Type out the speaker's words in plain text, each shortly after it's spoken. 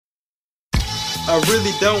I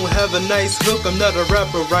really don't have a nice hook, I'm not a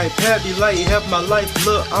rapper, right? Pappy light, have my life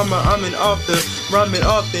look, I'm an author, rhyming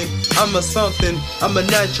often, I'm a something, I'm a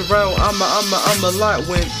natural, I'm a lot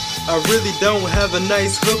when I really don't have a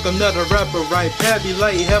nice hook, I'm not a rapper, right? Pappy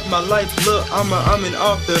light, have my life look, I'm an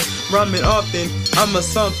author, rhyming often, I'm a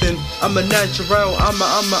something, I'm a natural, I'm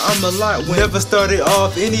a lot when never started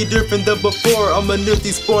off any different than before, I'm a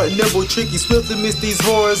nifty sport, nimble, tricky, swiftly miss these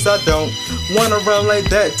horrors, I don't want around like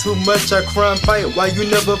that too much, I cry and fight while you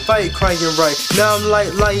never fight, crying right. Now I'm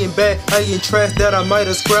like lying back, I ain't trash that I might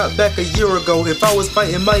have scrapped back a year ago. If I was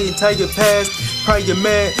fighting my entire past, prior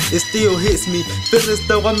man, it still hits me. Feel as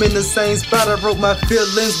though I'm in the same spot I wrote my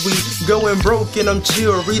feelings. We going broke and I'm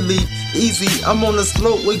chill, relief easy. I'm on a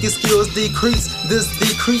slope where your skills decrease. This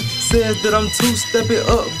decrease says that I'm two-stepping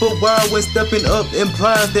up, but while when stepping up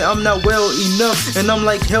implies that I'm not well enough, and I'm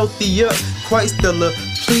like healthy up, quite stellar.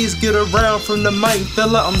 Please get around from the mic,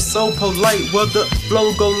 fella, I'm so polite. Well, the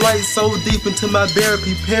flow go light so deep into my bare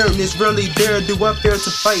preparedness. Rarely dare do I fare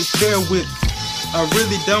to fight fair with. I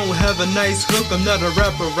really don't have a nice hook, I'm not a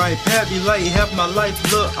rapper, right? Pappy light, have my life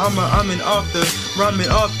look, I'm an author,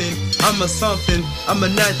 rhyming often, I'm a something, I'm a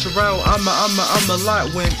natural, I'm a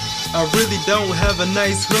lot when I really don't have a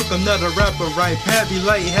nice hook, I'm not a rapper, right? Pappy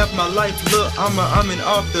light, have my life look, I'm an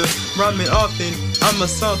author, rhyming often, I'm a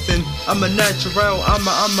something, I'm a natural, I'm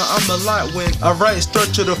a lot when I write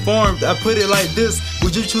structured or formed. I put it like this: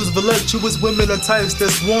 would you choose voluptuous women or types that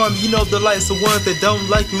swarm? You know the likes of ones that don't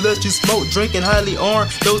like you, let you smoke, drinking highly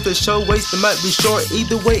armed. Those that show waist that might be short.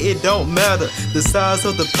 Either way, it don't matter. The size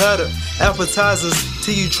of the platter, appetizers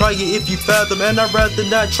till you try it if you fathom. And I'd rather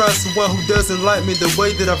not try someone who doesn't like me the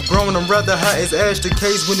way that I've grown. I'm rather hot as ash the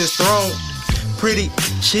case when it's thrown. Pretty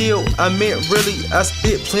chill, I meant really, I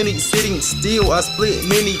spit plenty, sitting still, I split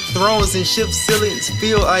many thrones and shift ceilings,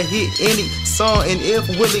 feel I hit any song, and if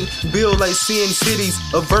willing, build like seeing cities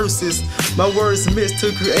of verses. My words mixed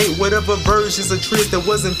to create whatever versions of tricks that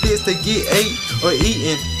wasn't fit to get ate or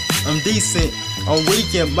eaten. I'm decent, on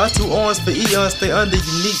weekend, my two arms for eons stay under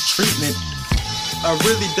unique treatment. I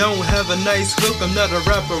really don't have a nice hook, I'm not a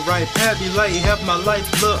rapper, right? Pappy light, have my life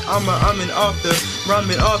look, I'm an author,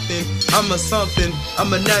 rhyming often, I'm a something,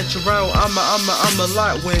 I'm a natural, I'm a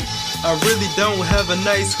lot when I really don't have a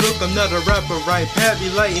nice hook, I'm not a rapper, right?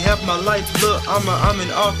 Pappy light, have my life look, I'm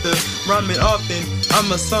an author, rhyming often,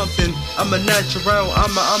 I'm a something, I'm a natural,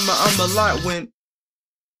 I'm a lot when